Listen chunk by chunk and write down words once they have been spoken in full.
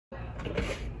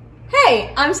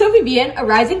Hey, I'm Sophie Bien, a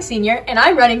rising senior, and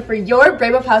I'm running for your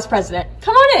Brebeuf House President.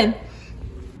 Come on in.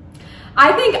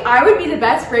 I think I would be the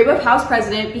best Brebeuf House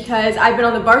President because I've been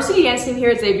on the varsity dance team here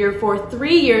at Xavier for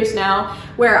 3 years now,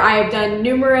 where I have done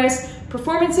numerous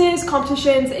performances,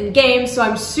 competitions, and games, so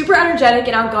I'm super energetic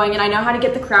and outgoing, and I know how to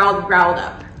get the crowd riled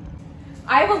up.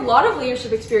 I have a lot of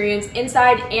leadership experience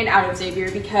inside and out of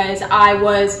Xavier because I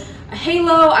was a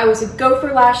Halo, I was a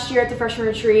Gopher last year at the freshman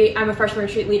retreat, I'm a freshman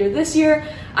retreat leader this year,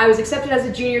 I was accepted as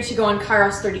a junior to go on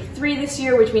Kairos 33 this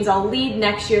year, which means I'll lead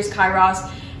next year's Kairos,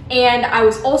 and I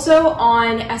was also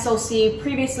on SLC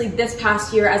previously this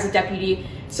past year as a deputy,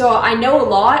 so I know a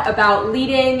lot about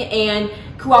leading and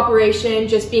cooperation,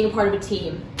 just being a part of a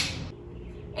team.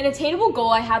 An attainable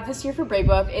goal I have this year for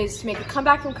Brebeuf is to make a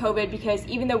comeback from COVID because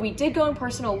even though we did go in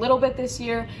person a little bit this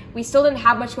year, we still didn't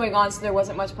have much going on, so there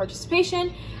wasn't much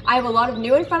participation. I have a lot of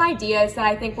new and fun ideas that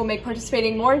I think will make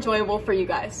participating more enjoyable for you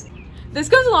guys. This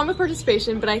goes along with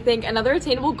participation, but I think another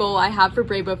attainable goal I have for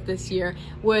Brebeuf this year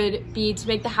would be to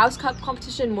make the House Cup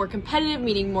competition more competitive,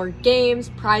 meaning more games,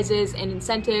 prizes, and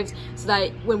incentives, so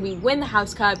that when we win the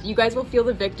House Cup, you guys will feel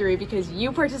the victory because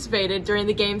you participated during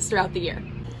the games throughout the year.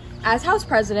 As House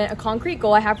President, a concrete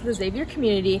goal I have for the Xavier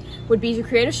community would be to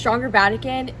create a stronger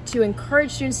Vatican to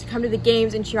encourage students to come to the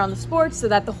games and cheer on the sports so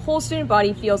that the whole student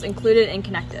body feels included and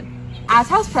connected. As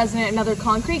House President, another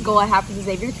concrete goal I have for the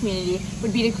Xavier community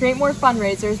would be to create more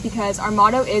fundraisers because our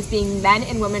motto is being men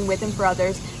and women with and for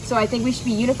others, so I think we should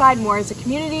be unified more as a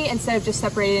community instead of just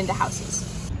separated into houses.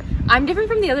 I'm different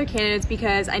from the other candidates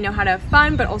because I know how to have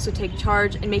fun but also take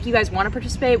charge and make you guys want to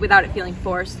participate without it feeling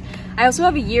forced. I also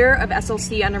have a year of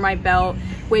SLC under my belt,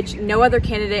 which no other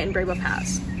candidate in Brebeuf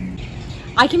has.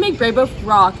 I can make Brebeuf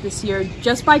rock this year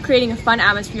just by creating a fun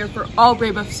atmosphere for all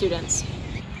Brebeuf students.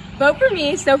 Vote for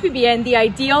me, Sophie Bien, the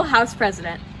ideal House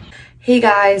President. Hey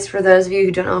guys, for those of you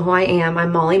who don't know who I am,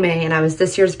 I'm Molly May and I was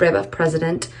this year's Brebeuf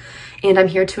President. And I'm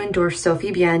here to endorse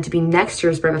Sophie Bien to be next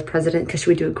year's Brebeuf President because she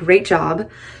would do a great job.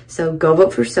 So go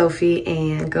vote for Sophie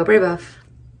and go Brebeuf.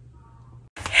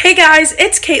 Hey guys,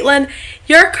 it's Caitlin,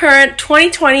 your current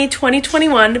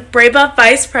 2020-2021 Brebeuf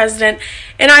Vice President,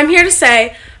 and I'm here to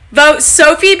say, vote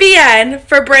Sophie Bien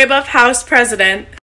for Brebeuf House President.